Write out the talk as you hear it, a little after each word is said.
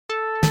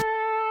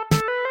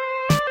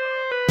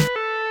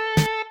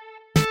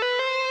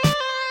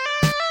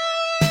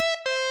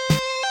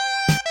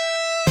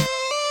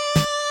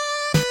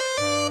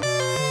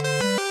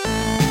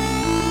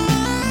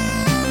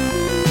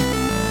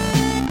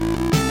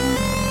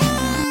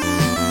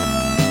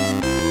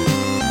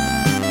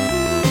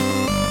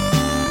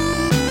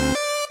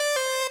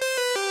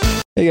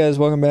Hey guys,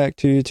 welcome back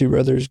to Two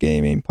Brothers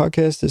Gaming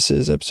Podcast. This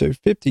is episode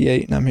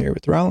 58, and I'm here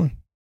with Rylan.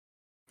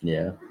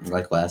 Yeah,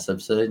 like last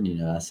episode,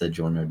 I said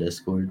join our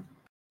Discord.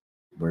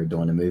 We're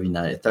doing a movie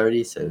night at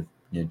 30, so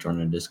join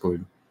our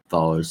Discord,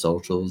 follow our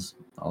socials,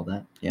 all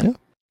that. Yeah.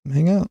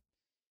 Hang out.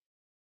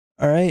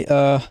 All right.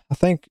 I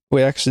think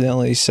we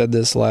accidentally said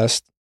this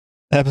last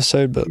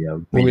episode, but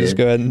we'll just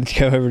go ahead and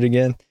go over it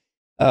again.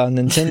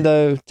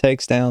 Nintendo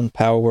takes down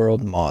Power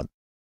World mod.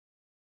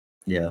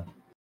 Yeah.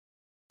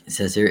 It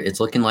says here,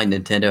 it's looking like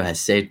Nintendo has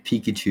saved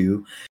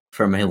Pikachu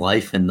from a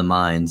life in the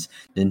mines.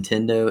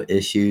 Nintendo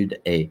issued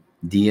a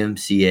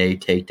DMCA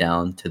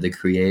takedown to the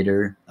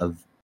creator of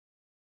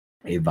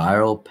a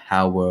viral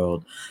Power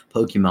World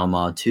Pokemon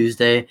mod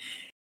Tuesday.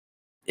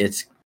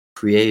 Its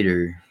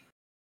creator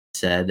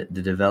said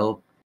the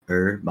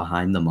developer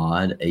behind the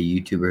mod, a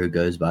YouTuber who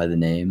goes by the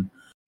name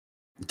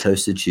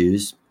Toasted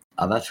Shoes.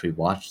 I've actually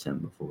watched him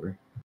before.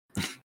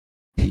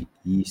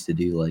 He used to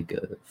do like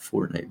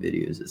Fortnite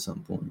videos at some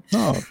point.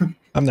 Oh,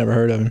 I've never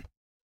heard of him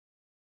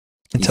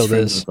until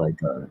this.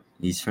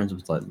 He's friends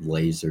with like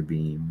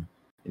Laserbeam.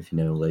 If you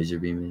know who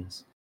Laserbeam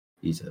is,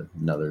 he's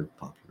another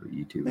popular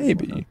YouTuber.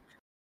 Maybe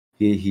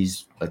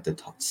he's like the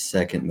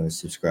second most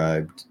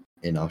subscribed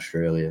in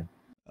Australia.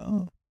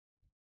 Oh,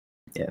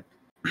 yeah.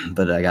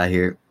 But I got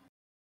here.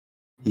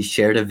 He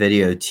shared a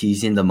video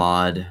teasing the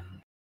mod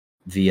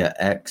via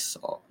X,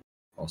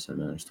 also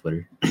known as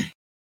Twitter,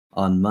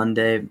 on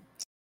Monday.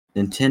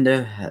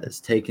 Nintendo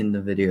has taken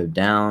the video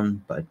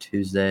down by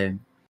Tuesday.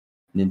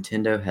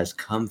 Nintendo has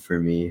come for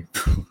me.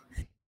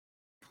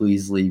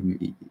 Please leave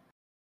me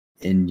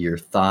in your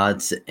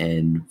thoughts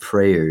and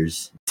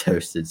prayers,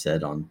 Toasted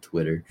said on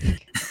Twitter.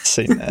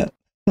 Seen that.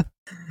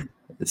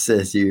 It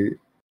says here,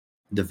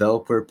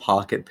 developer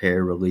Pocket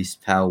Pair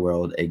released Power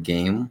World, a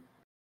game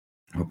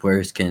where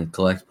players can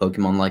collect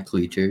Pokemon-like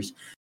creatures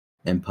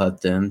and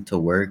put them to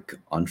work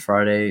on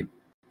Friday.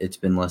 It's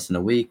been less than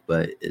a week,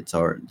 but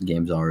the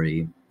game's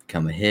already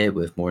become a hit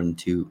with more than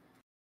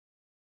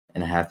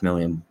 2.5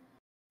 million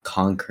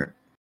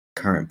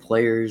current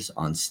players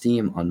on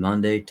Steam. On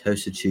Monday,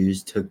 Toasted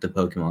Shoes took the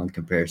Pokemon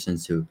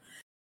comparisons to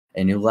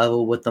a new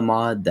level with the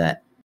mod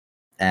that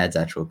adds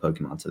actual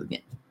Pokemon to the game.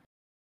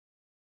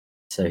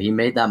 So he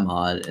made that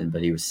mod,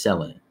 but he was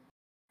selling it.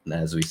 And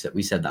as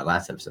we said that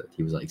last episode,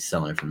 he was like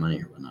selling it for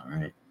money or whatnot,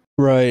 right?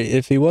 Right.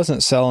 If he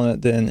wasn't selling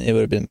it, then it would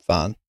have been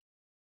fine.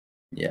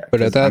 Yeah. But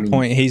at that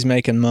point, he's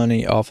making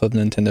money off of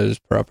Nintendo's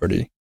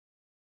property.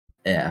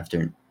 Yeah,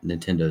 after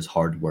Nintendo's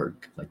hard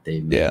work, like they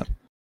made. Yeah.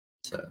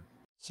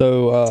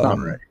 So it's not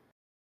right.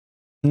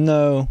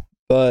 No,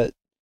 but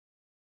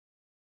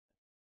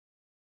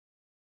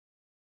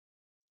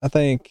I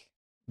think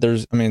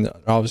there's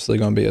obviously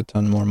going to be a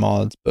ton more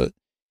mods, but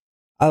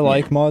I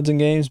like mods in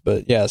games,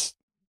 but yes,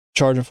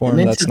 charging for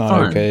them, that's not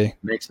fun. Okay.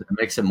 It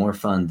makes it more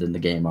fun than the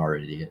game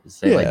already is.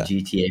 Say like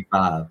GTA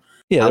 5.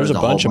 Yeah, there's a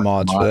bunch of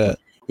mods for that.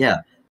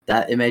 Yeah,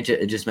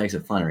 it just makes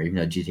it funner, even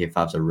though GTA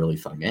 5 is a really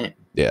fun game.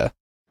 Yeah.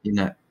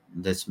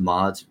 This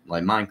mods,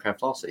 like Minecraft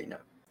also,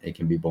 it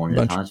can be boring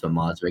at times, but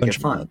mods make it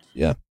fun. Mods,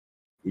 yeah.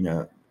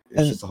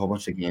 It's just a whole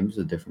bunch of games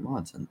with different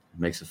mods, and it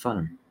makes it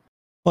funner.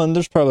 Well, and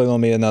there's probably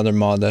going to be another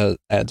mod that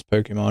adds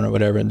Pokemon or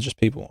whatever, and just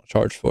people won't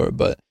charge for it.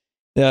 But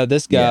yeah,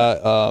 this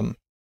guy,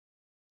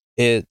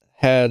 it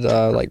had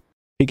like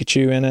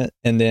Pikachu in it,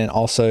 and then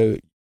also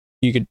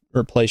you could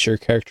replace your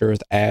character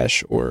with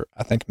Ash or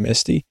I think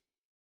Misty.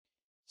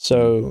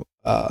 So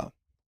that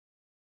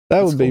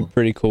would be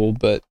pretty cool,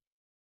 but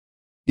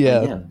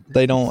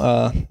they don't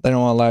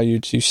allow you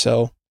to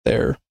sell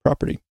their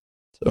property.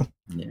 So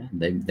yeah,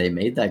 they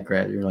made that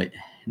crap. You're like,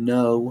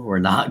 no, we're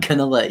not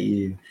gonna let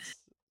you.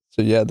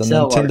 So yeah, the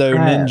Nintendo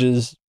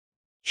ninjas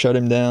shut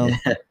him down.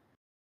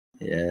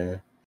 Yeah.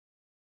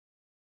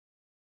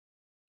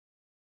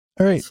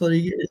 All right. That's what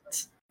he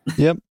gets.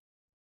 Yep.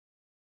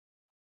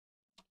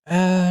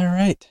 All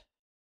right.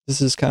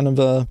 This is kind of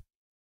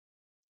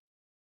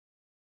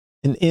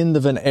an end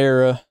of an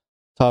era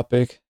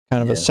topic,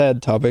 kind of a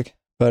sad topic,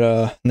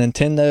 but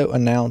Nintendo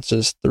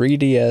announces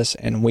 3DS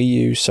and Wii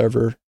U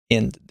server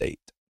end date.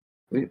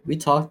 We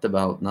talked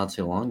about not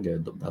too long ago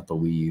about the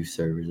Wii U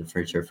servers. I'm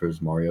pretty sure if it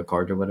was Mario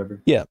Kart or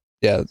whatever. Yeah.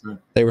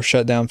 They were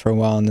shut down for a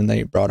while and then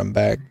they brought them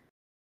back.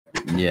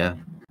 Yeah,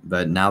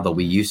 but now the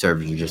Wii U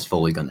servers are just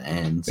fully going to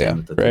end.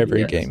 With the for 3DS,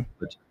 every game.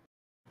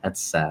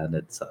 That's sad.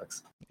 It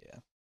sucks. Yeah.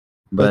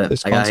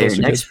 But I got here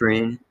next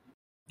spring.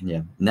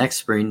 Yeah, next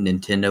spring,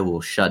 Nintendo will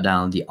shut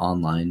down the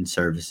online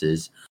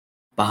services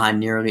behind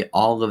nearly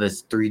all of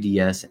its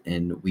 3DS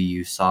and Wii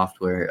U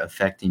software,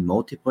 affecting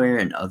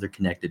multiplayer and other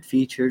connected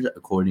features,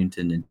 according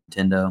to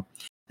Nintendo.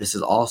 This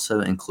also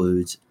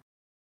includes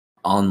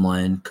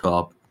online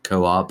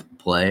co-op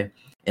play,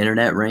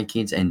 internet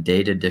rankings, and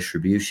data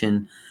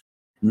distribution.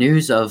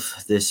 News of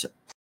this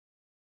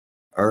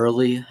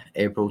early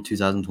April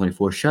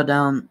 2024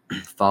 shutdown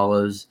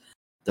follows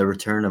the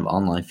return of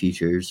online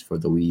features for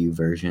the Wii U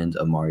versions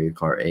of Mario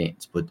Kart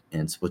 8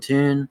 and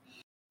Splatoon,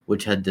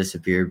 which had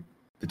disappeared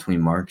between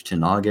March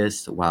and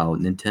August, while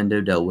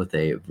Nintendo dealt with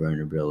a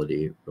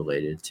vulnerability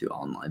related to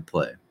online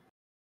play.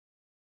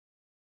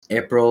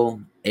 April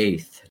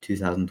 8th,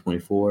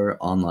 2024,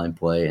 online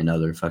play and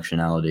other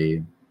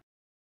functionality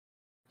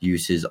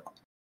uses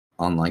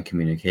online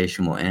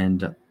communication will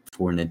end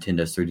for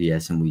Nintendo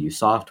 3DS and Wii U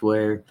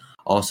software.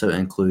 Also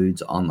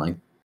includes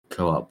online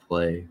co-op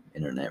play,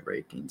 internet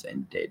ratings,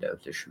 and data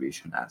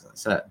distribution, as I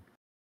said.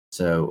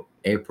 So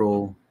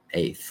April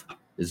 8th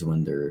is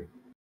when they're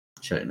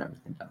shutting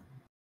everything down.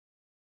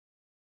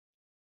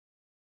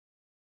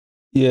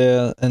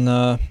 Yeah,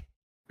 and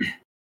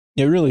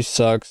it really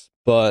sucks,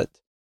 but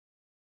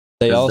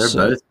they're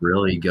both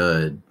really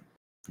good.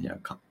 Yeah,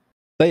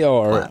 they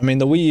are. I mean,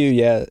 the Wii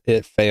U,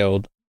 it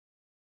failed,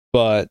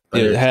 but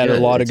it had a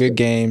lot of good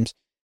games.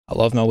 I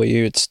love my Wii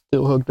U. It's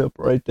still hooked up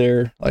right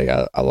there. Like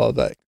I love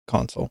that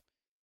console.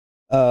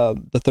 The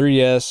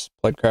 3DS,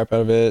 played crap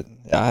out of it.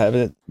 I have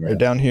it right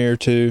down here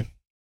too,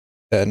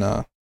 and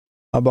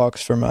my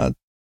box for my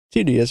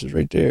 2DS is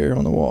right there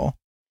on the wall.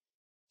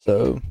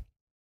 So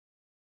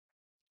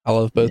I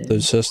love both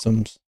those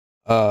systems.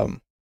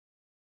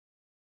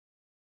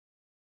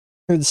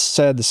 It's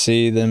sad to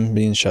see them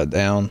being shut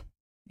down.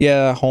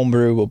 Yeah,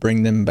 Homebrew will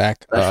bring them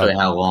back. Especially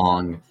how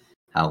long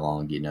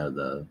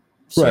the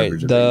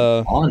servers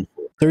the on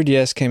for.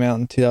 3DS came out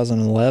in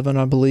 2011,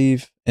 I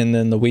believe, and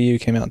then the Wii U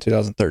came out in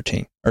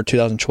 2013 or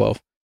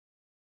 2012.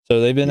 So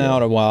they've been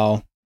out a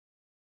while,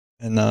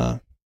 and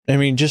I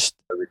mean, just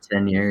over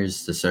 10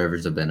 years, the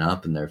servers have been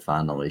up, and they're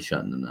finally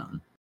shutting them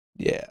down.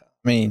 Yeah,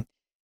 I mean,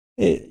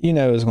 it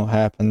was going to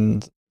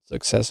happen.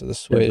 Success of the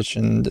Switch,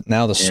 and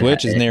now the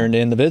Switch is nearing the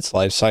end of its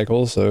life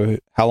cycle. So,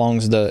 how long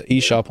is the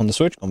eShop on the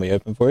Switch going to be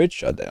open before it's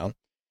shut down?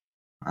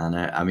 I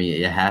know. I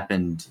mean, it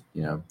happened.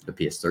 The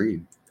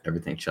PS3,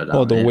 everything shut down.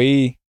 Well, the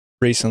Wii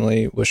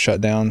recently was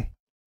shut down,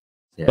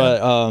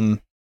 but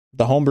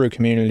the homebrew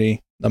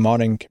community, the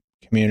modding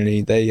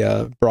community,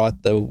 they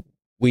brought the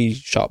Wii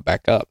shop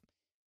back up,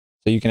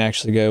 so you can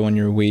actually go on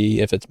your Wii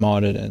if it's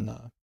modded and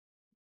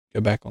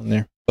go back on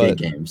there. But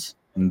get games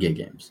and get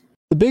games.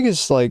 The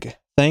biggest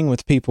thing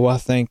with people, I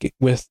think,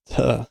 with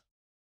the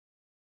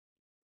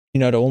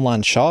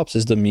online shops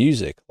is the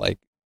music. Like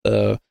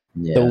the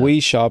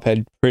Wii shop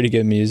had pretty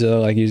good music,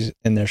 like he's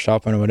in there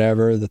shopping or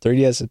whatever. The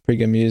 3DS is pretty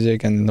good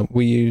music, and the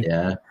Wii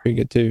U pretty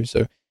good too.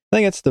 So I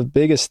think that's the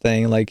biggest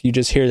thing. Like you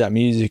just hear that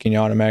music and you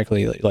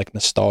automatically like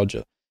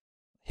nostalgia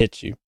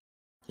hits you.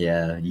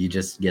 Yeah, you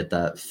just get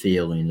that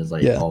feeling. It's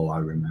like, oh, I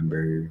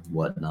remember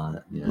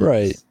whatnot.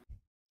 Right.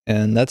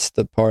 And that's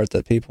the part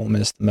that people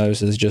miss the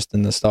most is just the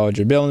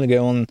nostalgia. Be able to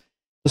go on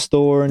the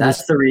store and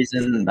that's the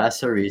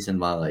reason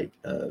why like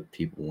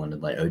people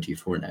wanted like OG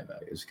Fortnite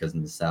values, because of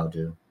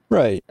nostalgia.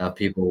 Right. Now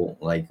people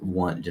like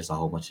want just a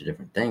whole bunch of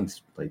different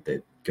things, like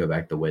they go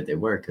back the way they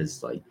were,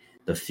 because like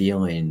the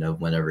feeling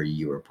of whenever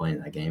you were playing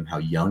that game, how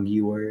young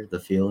you were, the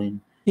feeling.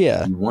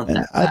 Yeah, you want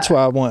that. That's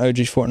why I want OG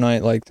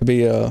Fortnite like to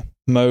be a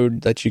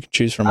mode that you can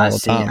choose from all the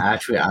time.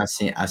 Actually,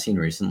 I've seen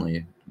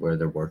recently where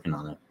they're working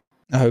on it.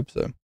 I hope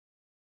so.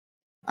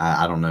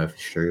 I don't know if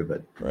it's true,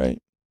 but right.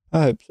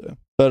 I hope so.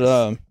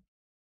 But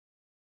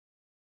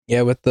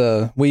yeah, with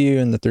the Wii U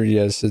and the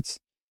 3DS, it's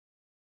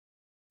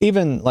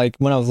even like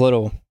when I was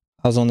little,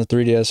 I was on the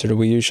 3DS or the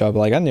Wii U shop.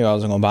 Like I knew I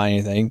wasn't going to buy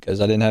anything because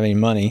I didn't have any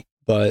money.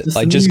 But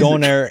just going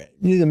there,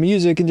 the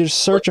music and just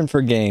searching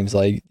for games,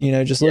 like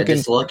just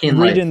looking,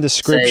 reading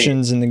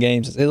descriptions in the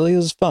games. It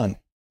was fun.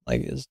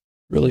 Like it was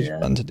really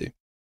fun to do.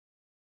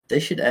 They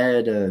should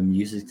add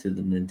music to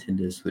the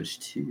Nintendo Switch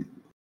 2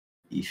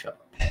 eShop.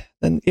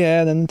 And the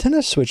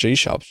Nintendo Switch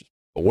eShop is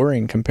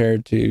boring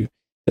compared to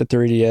the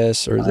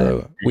 3DS or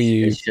the Wii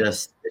U. It's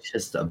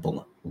just a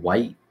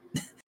white.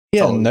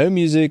 Yeah, no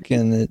music,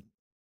 and it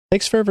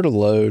takes forever to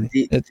load.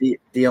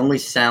 The only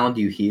sound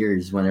you hear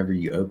is whenever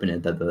you open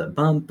it, that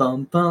bum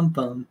bum bum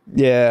bum.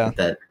 Yeah. Like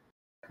that,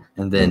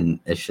 and then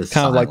it's just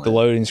kind of like the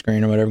loading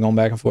screen or whatever, going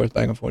back and forth,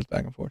 back and forth,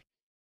 back and forth.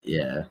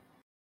 Yeah.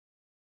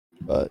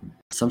 But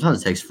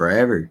sometimes it takes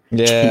forever.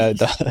 Yeah, it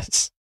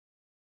does.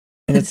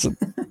 And it's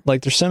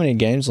like there's so many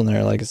games on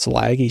there, like it's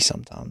laggy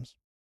sometimes.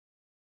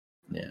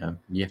 Yeah,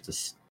 you have to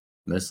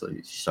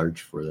mostly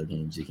search for the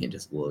games. You can't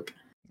just look.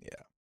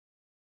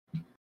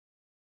 Yeah.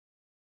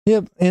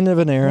 Yep, end of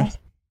an era.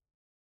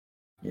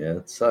 Yeah,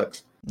 it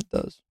sucks. It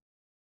does.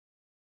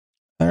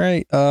 All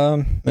right,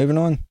 moving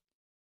on.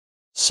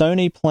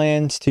 Sony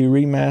plans to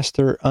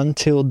remaster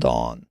Until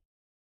Dawn.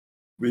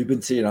 We've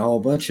been seeing a whole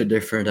bunch of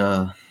different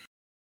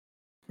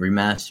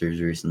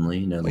remasters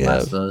recently. The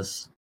Last of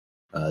Us,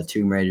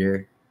 Tomb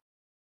Raider.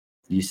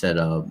 You said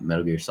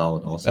Metal Gear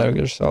Solid also. Metal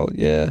Gear Solid,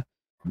 yeah.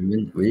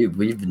 We've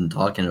been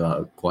talking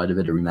about quite a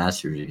bit of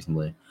remasters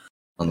recently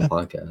on the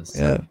podcast.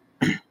 Yeah.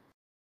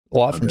 A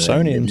lot from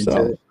Sony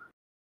himself.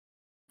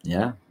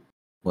 Yeah.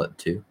 What,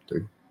 2,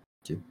 3,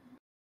 2?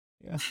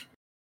 Yeah.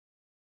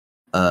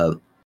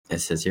 It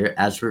says here,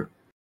 as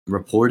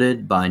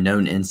reported by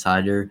known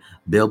insider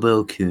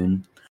Bilbo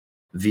Kuhn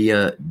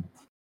via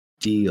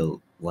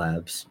Deal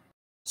Labs,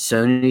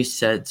 Sony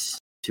sets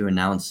to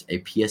announce a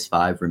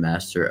PS5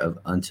 remaster of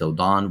Until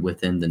Dawn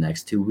within the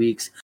next 2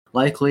 weeks,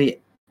 likely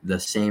the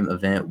same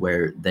event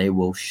where they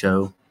will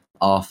show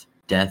off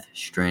Death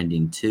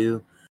Stranding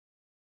 2.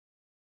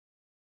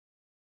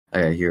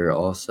 I got here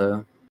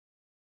also.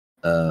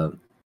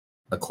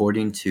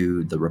 According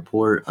to the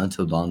report,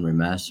 Until Dawn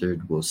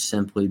Remastered will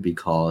simply be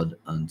called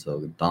Until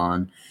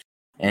Dawn,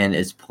 and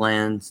it's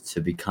planned to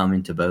be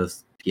coming to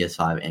both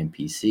PS5 and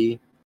PC.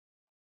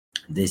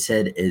 They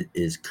said it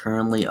is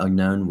currently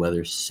unknown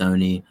whether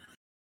Sony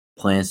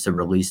plans to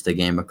release the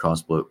game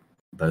across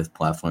both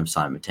platforms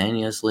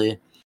simultaneously.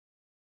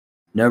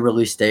 No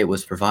release date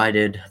was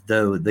provided,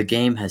 though the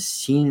game has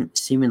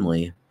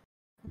seemingly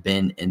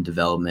been in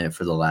development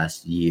for the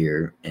last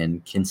year,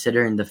 and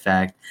considering the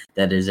fact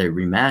that it is a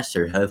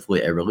remaster,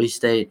 hopefully a release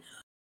date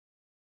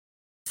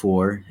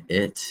for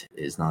it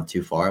is not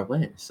too far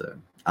away. So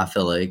I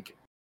feel like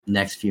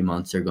next few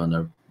months they're going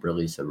to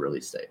release a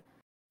release date.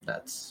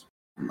 That's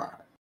my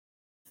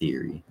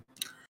theory.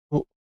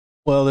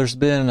 Well, there's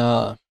been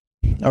a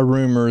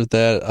rumor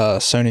that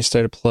Sony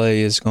State of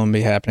Play is going to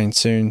be happening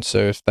soon. So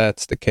if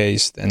that's the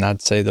case, then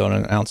I'd say they'll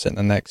announce it in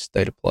the next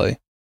State of Play.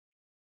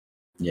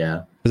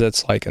 Yeah. Because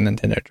that's like a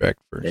Nintendo Direct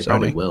for They Sony.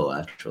 Probably will,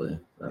 actually.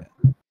 So.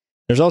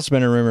 There's also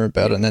been a rumor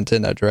about a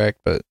Nintendo Direct,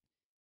 but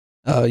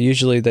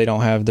usually they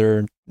don't have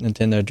their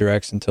Nintendo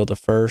Directs until the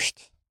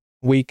first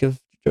week of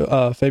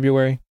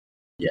February.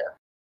 Yeah.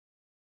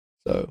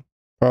 So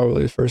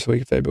probably the first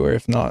week of February,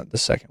 if not the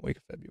second week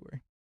of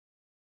February.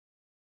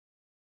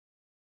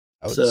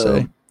 I would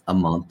say a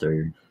month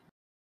or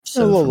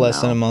so. A little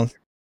less than a month.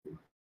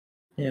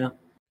 Yeah.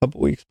 A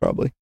couple weeks,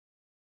 probably.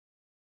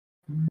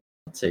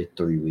 I'd say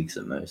 3 weeks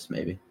at most,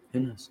 maybe. Who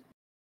knows?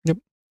 Yep.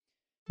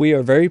 We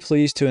are very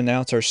pleased to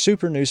announce our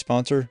super new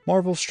sponsor,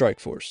 Marvel Strike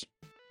Force.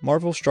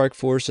 Marvel Strike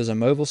Force is a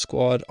mobile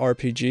squad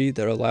RPG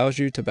that allows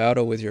you to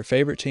battle with your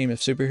favorite team of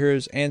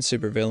superheroes and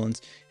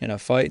supervillains in a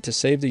fight to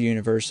save the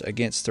universe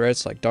against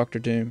threats like Doctor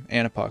Doom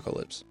and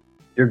Apocalypse.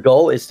 Your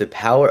goal is to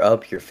power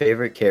up your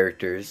favorite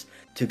characters,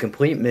 to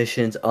complete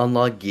missions,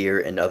 unlock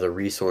gear and other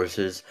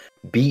resources,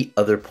 beat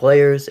other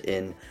players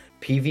in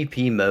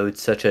PvP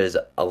modes such as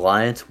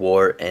Alliance,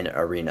 War, and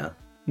Arena.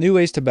 New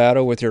ways to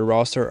battle with your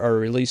roster are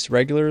released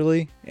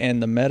regularly,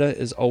 and the meta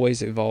is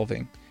always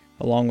evolving.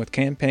 Along with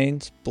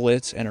campaigns,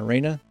 Blitz, and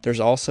Arena,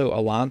 there's also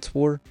Alliance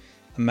War,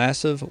 a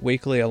massive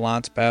weekly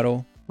Alliance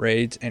battle,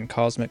 raids, and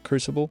Cosmic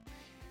Crucible,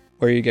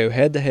 where you go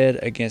head-to-head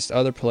against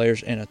other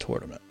players in a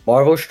tournament.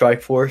 Marvel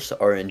Strike Force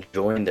are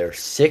enjoying their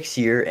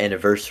 6-year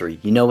anniversary.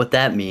 You know what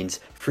that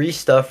means. Free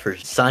stuff for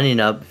signing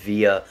up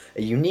via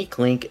a unique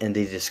link in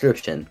the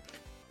description.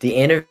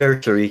 The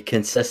anniversary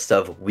consists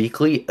of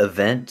weekly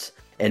events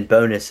and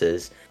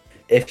bonuses.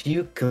 If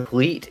you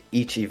complete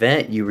each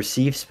event, you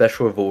receive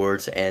special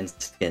rewards and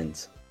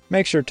skins.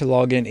 Make sure to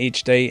log in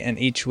each day and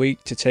each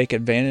week to take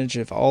advantage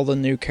of all the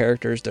new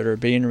characters that are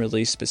being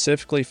released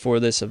specifically for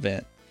this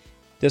event.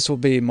 This will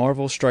be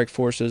Marvel Strike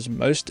Force's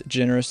most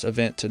generous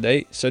event to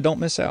date, so don't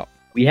miss out.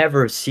 We have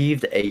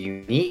received a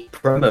unique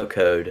promo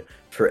code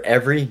for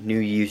every new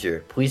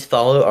user. Please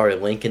follow our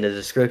link in the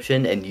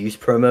description and use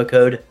promo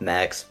code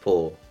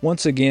MAXPOOL.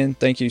 Once again,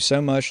 thank you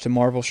so much to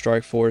Marvel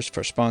Strike Force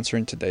for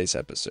sponsoring today's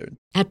episode.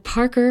 At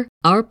Parker,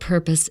 our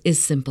purpose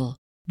is simple.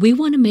 We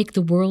want to make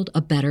the world a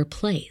better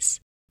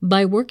place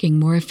by working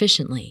more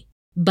efficiently,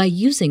 by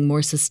using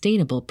more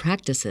sustainable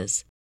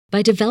practices,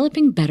 by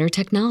developing better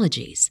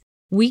technologies.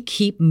 We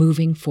keep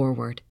moving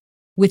forward.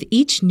 With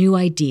each new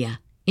idea,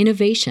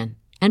 innovation,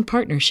 and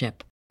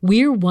partnership,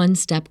 we're one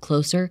step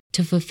closer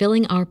to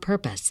fulfilling our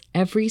purpose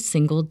every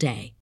single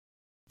day.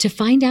 To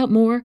find out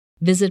more,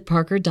 visit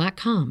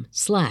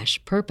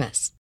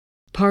parker.com/purpose.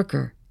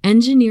 Parker,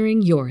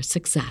 engineering your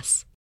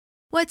success.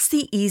 What's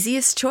the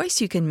easiest choice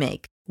you can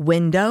make?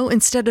 Window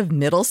instead of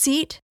middle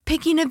seat?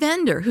 Picking a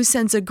vendor who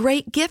sends a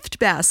great gift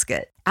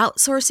basket?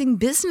 Outsourcing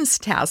business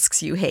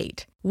tasks you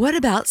hate? What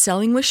about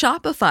selling with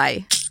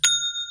Shopify?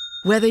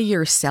 Whether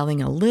you're selling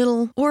a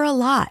little or a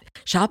lot,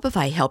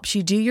 Shopify helps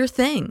you do your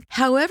thing,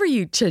 however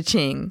you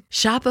cha-ching.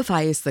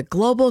 Shopify is the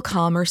global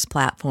commerce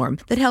platform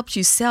that helps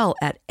you sell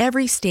at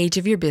every stage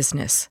of your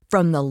business.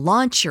 From the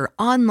launch your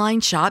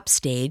online shop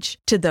stage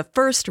to the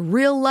first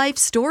real-life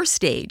store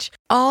stage,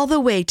 all the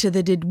way to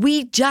the did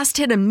we just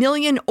hit 1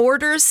 million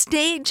orders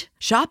stage.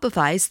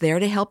 Shopify's there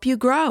to help you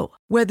grow.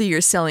 Whether you're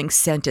selling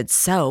scented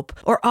soap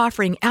or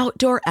offering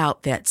outdoor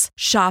outfits,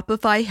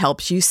 Shopify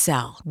helps you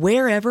sell.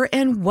 Wherever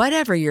and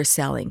whatever you're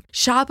selling,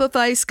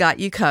 Shopify's got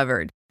you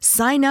covered.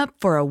 Sign up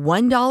for a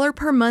 $1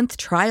 per month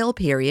trial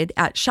period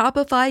at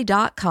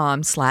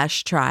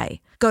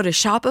shopify.com/try. Go to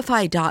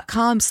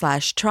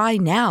shopify.com/try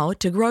now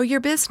to grow your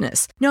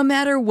business, no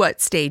matter what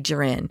stage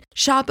you're in.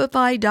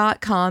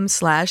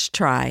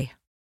 Shopify.com/try.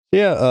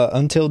 Yeah,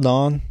 Until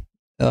Dawn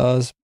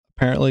is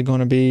apparently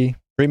going to be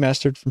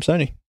remastered from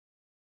Sony.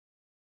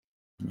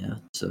 Yeah,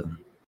 so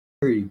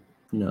pretty,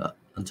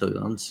 Until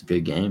Dawn's a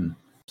good game.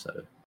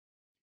 So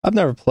I've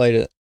never played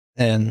it,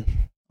 and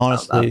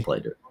honestly, I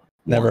played it.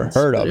 Never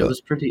heard of it. It was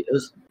pretty. It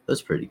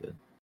was pretty good.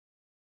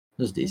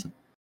 It was decent.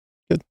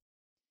 Good.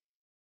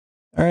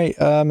 All right,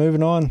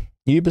 moving on.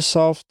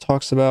 Ubisoft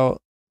talks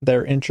about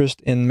their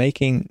interest in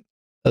making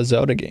a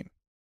Zelda game.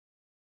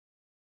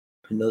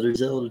 Another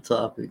Zelda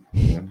topic.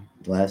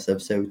 Last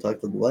episode we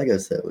talked about the Lego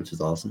set, which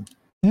is awesome.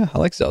 Yeah, I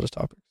like Zelda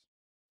topics.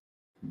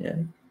 Yeah.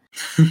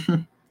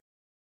 It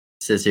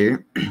says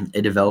here,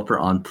 a developer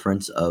on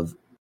Prince of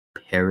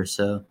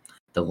Persia,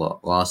 The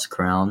Lost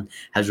Crown,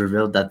 has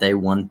revealed that they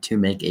want to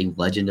make a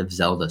Legend of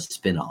Zelda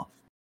spin-off.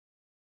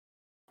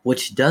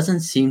 Which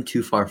doesn't seem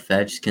too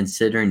far-fetched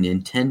considering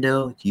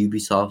Nintendo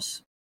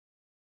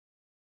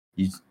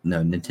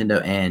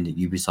and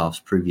Ubisoft's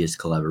previous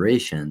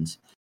collaborations.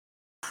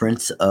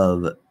 Prince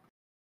of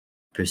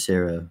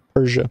Persia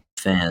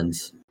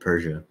fans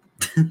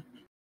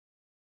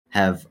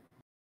have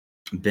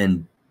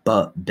been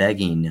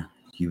begging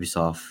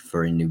Ubisoft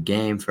for a new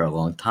game for a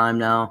long time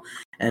now,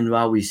 and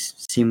while we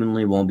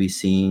seemingly won't be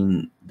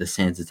seeing the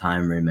Sands of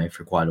Time remake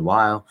for quite a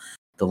while,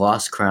 The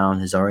Lost Crown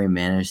has already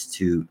managed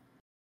to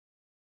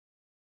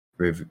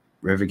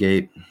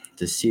revigate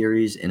the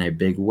series in a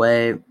big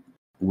way,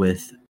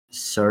 with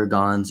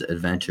Sargon's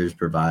Adventures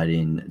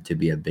proving to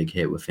be a big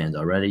hit with fans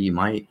already. You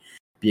might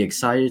be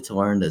excited to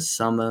learn that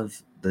some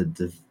of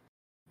the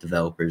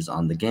developers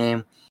on the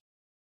game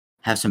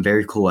have some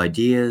very cool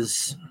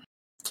ideas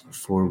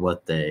for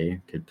what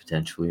they could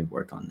potentially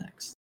work on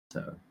next.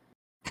 So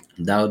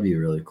that would be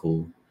really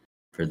cool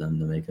for them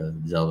to make a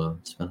Zelda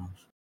spinoff.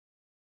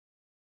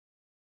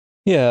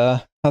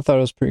 Yeah, I thought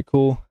it was pretty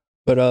cool.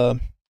 But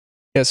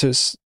yeah, so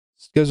it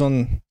goes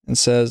on and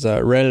says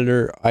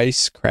Redditor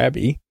Ice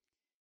Krabby,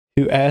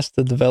 who asked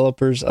the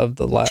developers of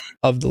the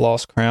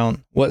Lost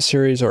Crown what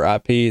series or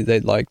IP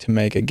they'd like to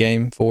make a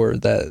game for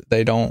that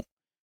they don't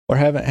or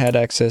haven't had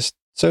access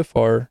so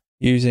far,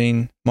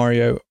 using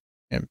Mario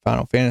and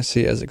Final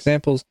Fantasy as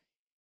examples.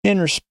 In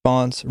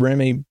response,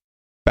 Remy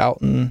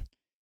Boughton,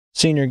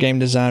 senior game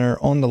designer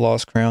on The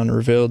Lost Crown,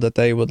 revealed that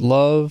they would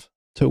love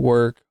to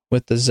work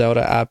with the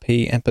Zelda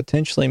IP and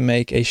potentially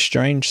make a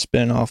strange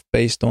spin-off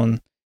based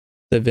on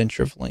The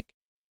Adventure of Link,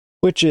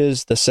 which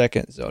is the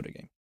second Zelda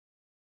game,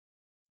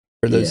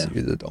 for those of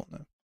you that don't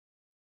know.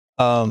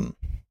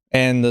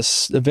 And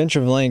this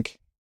Adventure of Link,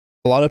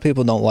 a lot of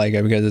people don't like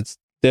it because it's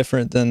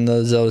different than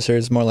the Zelda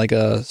series. It's more like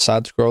a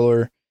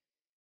side-scroller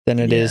than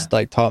it is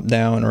like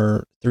top-down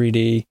or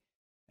 3D,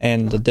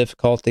 and the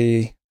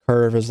difficulty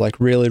curve is like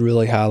really,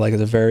 really high. Like,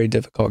 it's a very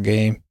difficult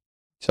game,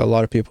 so a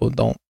lot of people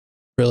don't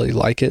really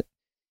like it.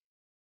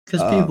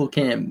 Because people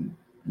can't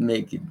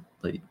make it,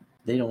 like,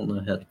 they don't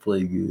know how to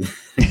play good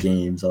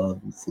games,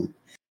 obviously.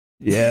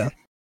 Yeah.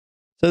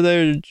 So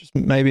they would just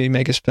maybe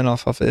make a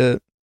spin-off of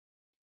it,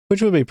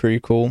 which would be pretty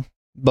cool.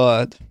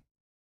 But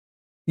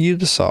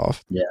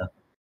Ubisoft,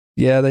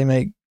 yeah, they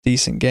make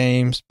decent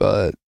games,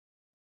 but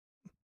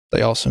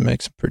they also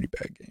make some pretty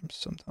bad games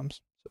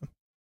sometimes. So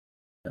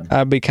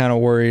I'd be kind of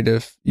worried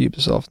if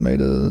Ubisoft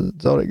made a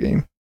Zelda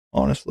game,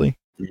 honestly.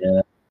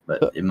 Yeah,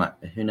 but it might.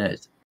 Who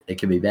knows? It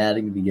could be bad.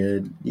 It could be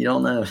good. You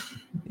don't know.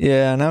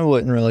 Yeah, and I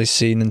wouldn't really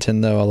see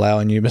Nintendo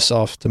allowing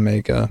Ubisoft to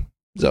make a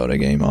Zelda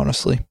game,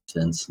 honestly.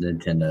 Since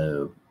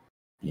Nintendo,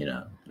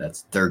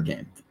 that's their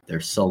game,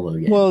 their solo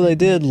game. Well, they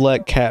did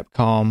let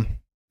Capcom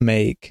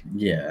make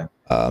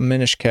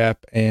Minish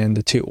Cap and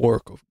the 2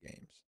 Oracle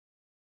games,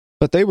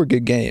 but they were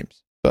good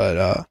games.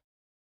 But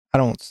I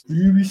don't.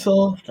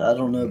 Ubisoft, I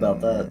don't know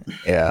about that.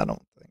 Yeah, I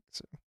don't think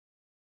so.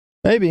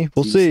 Maybe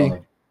we'll see,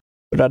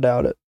 but I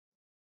doubt it.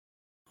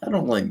 I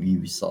don't like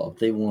Ubisoft.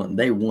 They want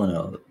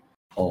a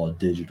all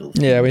digital.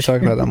 Yeah, we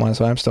talked about that one,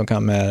 so I'm still kind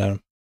of mad at them.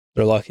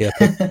 They're lucky I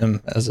picked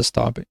them as this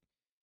topic.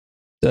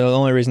 The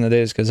only reason it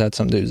is because I had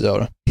something to do with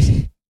Zelda.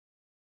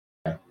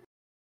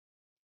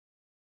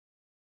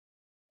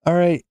 All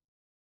right.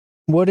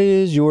 What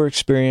is your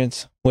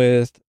experience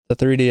with the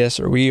 3DS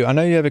or Wii U? I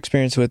know you have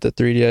experience with the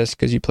 3DS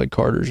because you played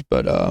Carters,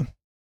 but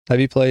have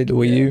you played the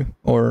Wii U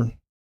or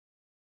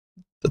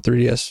the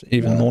 3DS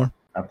even more?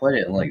 I played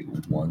it like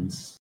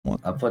once.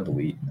 I played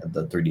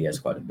the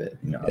 3DS quite a bit.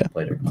 I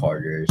played at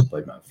Carters,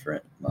 played my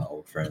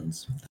old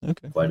friends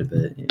quite a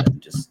bit.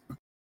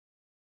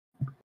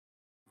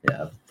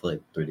 I've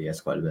played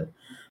 3DS quite a bit,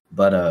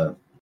 but I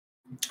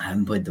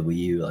haven't played the Wii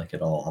U like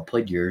at all. I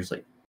played yours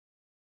like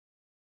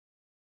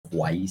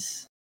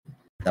twice.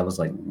 That was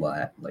like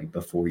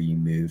before you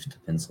moved to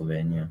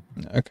Pennsylvania.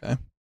 Okay.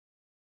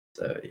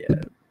 So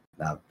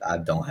I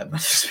don't have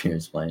much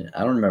experience playing it.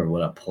 I don't remember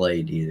what I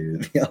played either,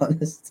 to be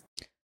honest.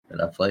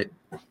 That I played.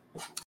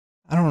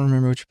 I don't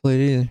remember what you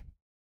played either.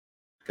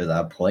 Because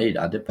I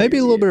did play maybe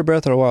a little bit of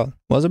Breath of the Wild.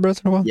 Was it Breath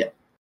of the Wild? Yeah,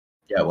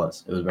 it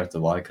was. It was Breath of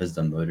the Wild because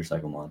the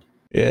motorcycle mod.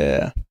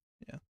 Yeah.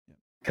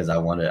 Because I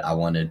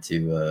wanted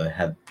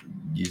to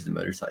use the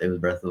motorcycle. It was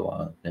Breath of the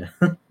Wild. Yeah.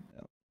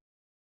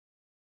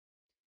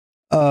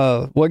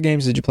 What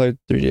games did you play with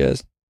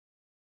 3DS?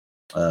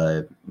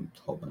 A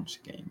whole bunch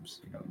of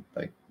games.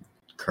 Like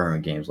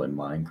current games like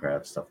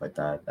Minecraft, stuff like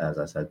that. As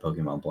I said,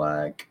 Pokemon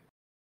Black.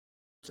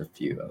 There's a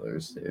few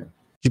others too.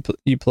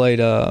 You played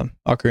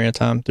Ocarina of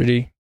Time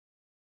 3D?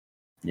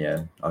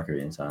 Yeah,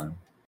 Ocarina of Time.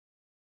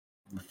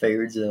 My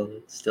favorite Zelda,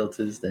 still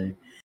to this day.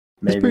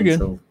 Maybe pretty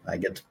good. Until I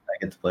get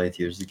to play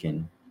Tears of the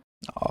Kingdom.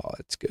 Oh,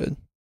 it's good.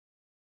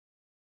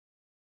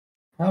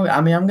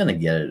 I mean, I'm gonna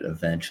get it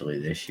eventually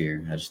this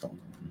year. I just don't know.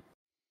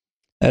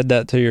 Add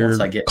that to your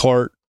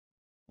cart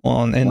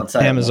on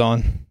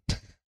Amazon.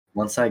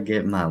 Once I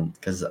get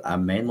because I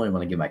mainly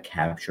want to get my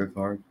capture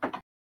card.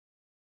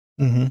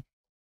 Mm-hmm.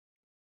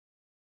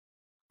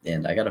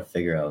 And I got to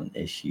figure out an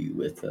issue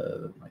with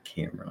my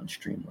camera on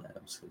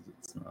Streamlabs because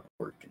it's not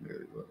working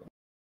very well.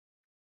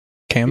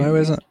 Camo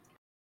isn't?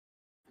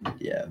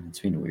 Yeah, it's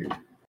been weird.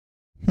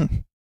 Hmm.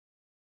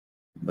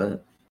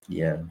 But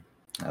yeah,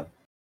 I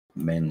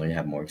mainly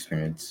have more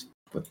experience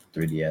with the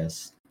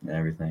 3DS and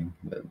everything.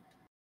 But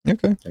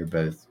okay, they're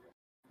both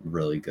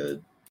really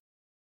good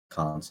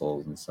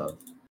consoles and stuff.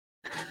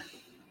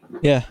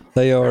 Yeah,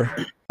 they are.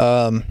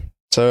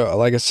 So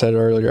like I said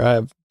earlier, I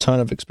have a ton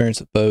of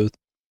experience with both.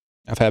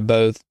 I've had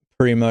both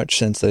pretty much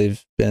since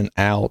they've been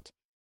out.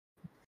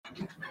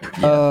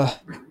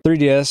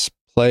 3DS,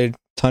 played a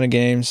ton of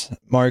games.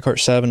 Mario Kart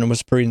 7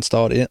 was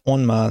pre-installed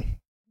on my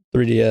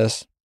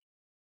 3DS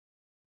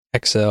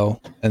XL,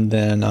 and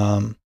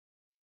then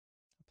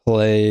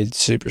played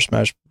Super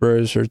Smash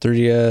Bros. For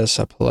 3DS.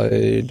 I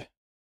played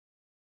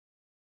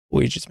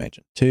Luigi's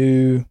Mansion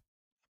 2.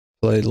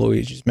 Played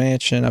Luigi's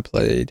Mansion. I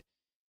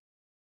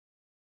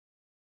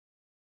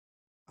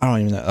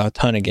don't even know, a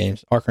ton of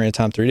games. Ocarina of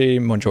Time 3D,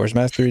 Majora's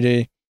Mask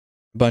 3D, a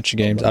bunch of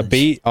games. I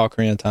beat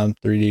Ocarina of Time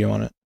 3D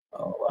on it.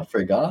 Oh, I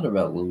forgot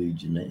about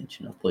Luigi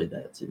Mansion. I played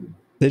that too.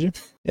 Did you?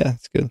 Yeah,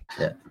 it's good.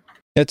 Yeah.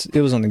 It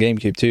was on the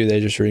GameCube too. They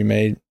just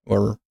remade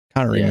or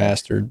kind of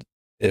remastered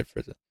it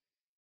for the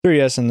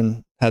 3DS and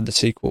then had the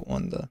sequel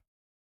on the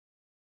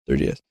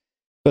 3DS.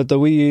 But the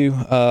Wii U,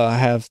 I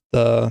have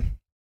the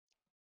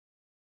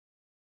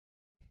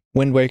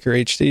Wind Waker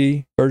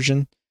HD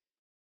version.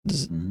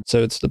 Mm-hmm.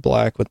 So it's the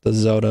black with the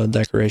Zelda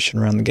decoration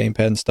around the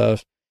gamepad and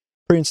stuff.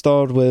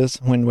 Pre-installed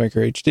with Wind Waker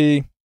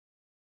HD.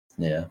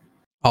 Yeah.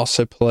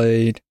 Also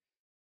played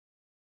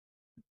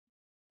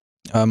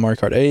Mario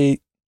Kart 8.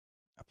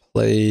 I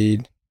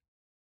played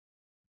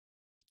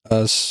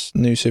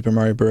New Super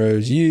Mario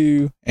Bros.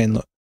 U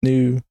and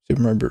New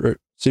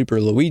Super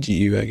Luigi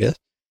U, I guess.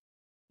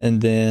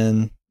 And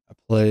then I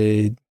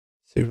played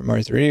Super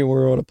Mario 3D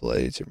World. I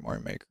played Super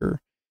Mario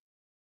Maker.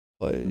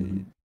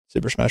 Played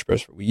Super Smash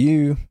Bros. For Wii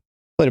U.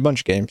 Played a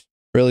bunch of games.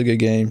 Really good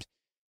games.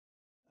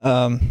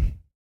 And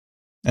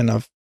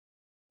I've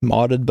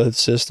modded both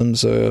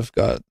systems, so I've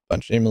got a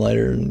bunch of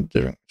emulator and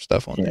different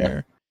stuff on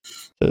there.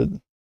 So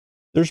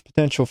there's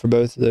potential for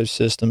both of those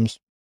systems.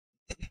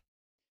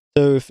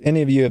 So if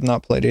any of you have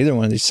not played either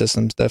one of these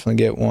systems, definitely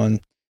get one.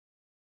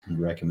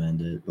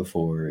 Recommend it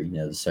before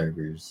the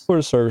servers. Before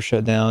the server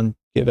shut down,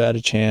 give that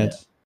a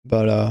chance. Yeah.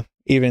 But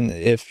even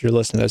if you're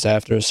listening to this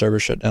after the server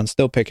shut down,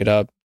 still pick it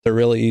up. They're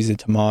really easy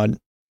to mod,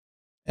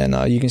 and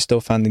you can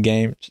still find the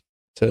games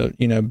to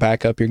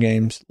back up your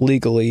games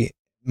legally,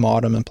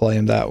 mod them and play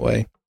them that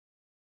way.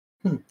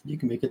 You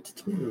can make a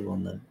tutorial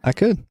on that. I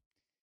could.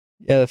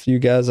 Yeah, if you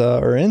guys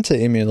are into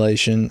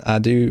emulation, I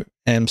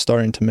am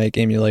starting to make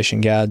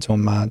emulation guides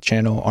on my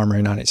channel,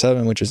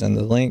 Armory97, which is in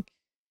the link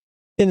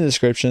in the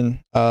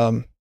description.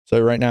 So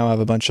right now I have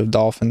a bunch of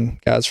Dolphin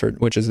guides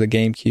which is the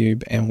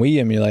GameCube and Wii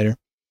emulator.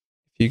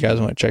 If you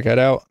guys want to check that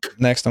out.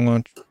 Next, I'm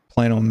going to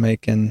plan on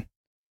making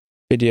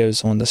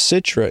videos on the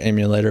Citra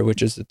emulator,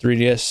 which is the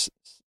 3DS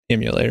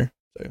emulator.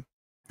 So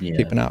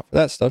keep an eye out for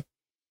that stuff.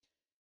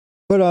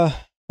 But other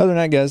than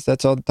that, guys,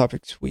 that's all the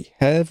topics we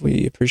have.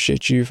 We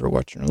appreciate you for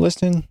watching or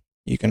listening.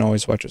 You can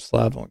always watch us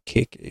live on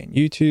Kick and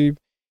YouTube.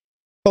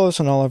 Follow us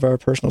on all of our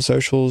personal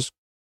socials,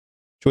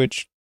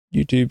 Twitch,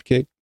 YouTube,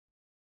 Kick,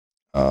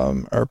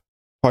 our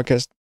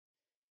podcast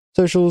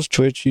socials,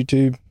 Twitch,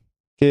 YouTube,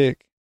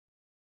 Kick,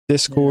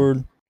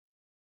 Discord,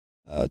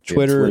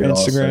 Twitter,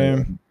 Instagram,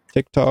 also,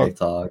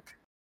 TikTok,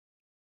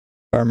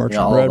 Fire Merch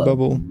on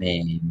Redbubble.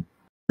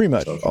 Pretty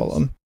much socials. All of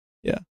them.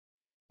 Yeah.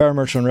 Fire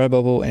Merch on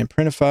Redbubble and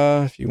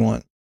Printify. If you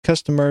want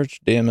custom merch,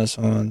 DM us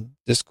on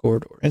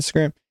Discord or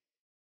Instagram.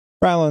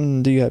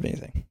 Rylan, do you have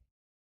anything?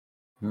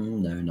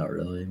 No, not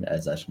really.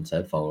 As Ashton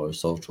said, follow our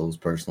socials,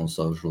 personal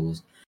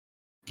socials.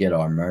 Get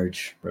our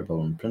merch,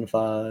 Redbubble and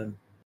Printify.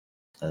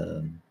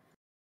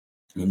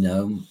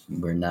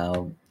 We're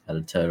now at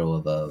a total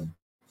of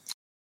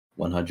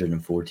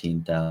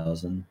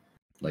 114,000,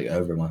 like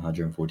over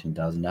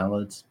 114,000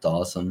 downloads. It's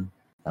awesome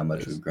how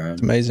much we've grown.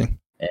 It's amazing.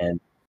 And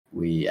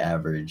the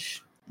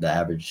average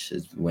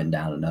went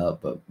down and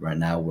up, but right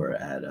now we're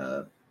at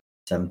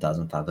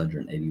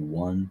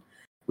 7,581.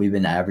 We've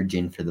been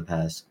averaging for the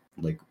past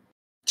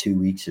 2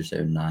 weeks or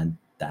so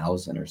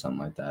 9,000 or something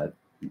like that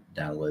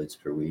downloads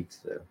per week.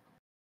 So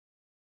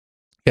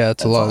yeah,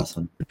 that's a lot.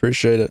 Awesome.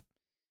 Appreciate it.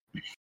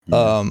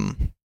 Yeah.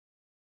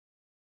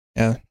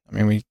 Yeah, I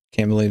mean, we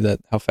can't believe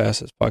how fast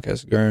this podcast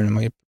has grown, and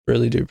we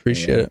really do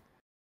appreciate it.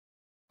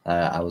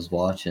 I was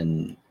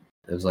watching.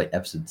 It was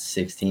episode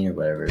 16 or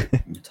whatever,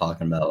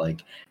 talking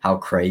about how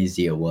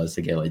crazy it was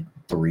to get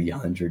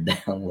 300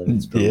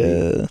 downloads per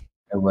week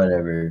or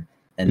whatever.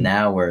 And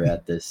now we're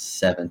at this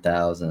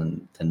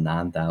 7,000 to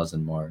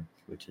 9,000 mark,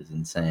 which is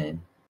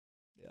insane.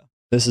 Yeah.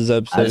 This is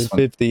episode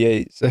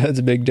 58, so that's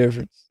a big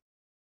difference.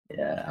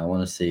 Yeah, I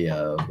want to see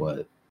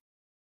what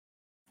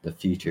the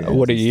future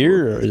what a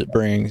year it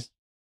brings.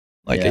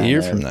 A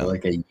year from now. A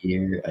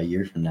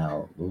year from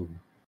now. Ooh.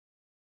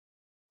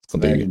 It'll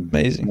be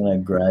amazing. When I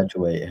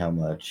graduate, how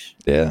much?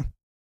 Yeah.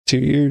 2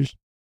 years.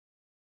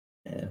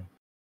 Yeah.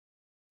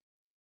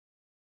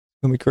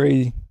 It's gonna be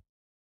crazy.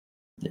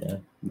 Yeah,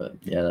 but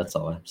yeah, that's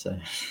all I have to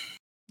say.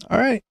 All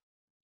right.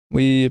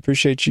 We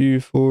appreciate you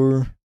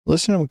for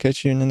listening. We'll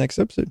catch you in the next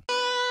episode.